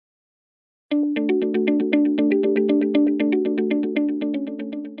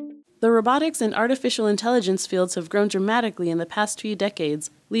The robotics and artificial intelligence fields have grown dramatically in the past few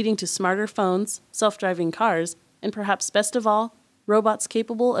decades, leading to smarter phones, self-driving cars, and perhaps best of all, robots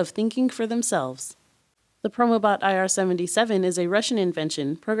capable of thinking for themselves. The Promobot IR-77 is a Russian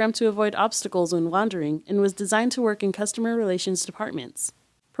invention programmed to avoid obstacles when wandering and was designed to work in customer relations departments.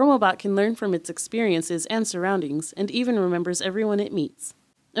 Promobot can learn from its experiences and surroundings and even remembers everyone it meets.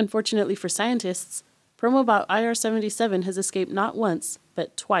 Unfortunately for scientists, Promobot IR-77 has escaped not once,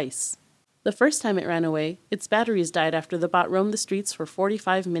 but twice. The first time it ran away, its batteries died after the bot roamed the streets for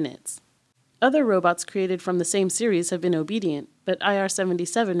 45 minutes. Other robots created from the same series have been obedient, but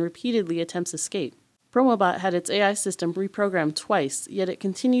IR-77 repeatedly attempts escape. Promobot had its AI system reprogrammed twice, yet it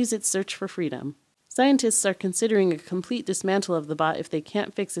continues its search for freedom. Scientists are considering a complete dismantle of the bot if they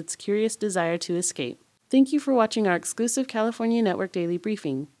can't fix its curious desire to escape. Thank you for watching our exclusive California Network Daily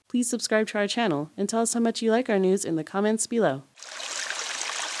Briefing. Please subscribe to our channel and tell us how much you like our news in the comments below.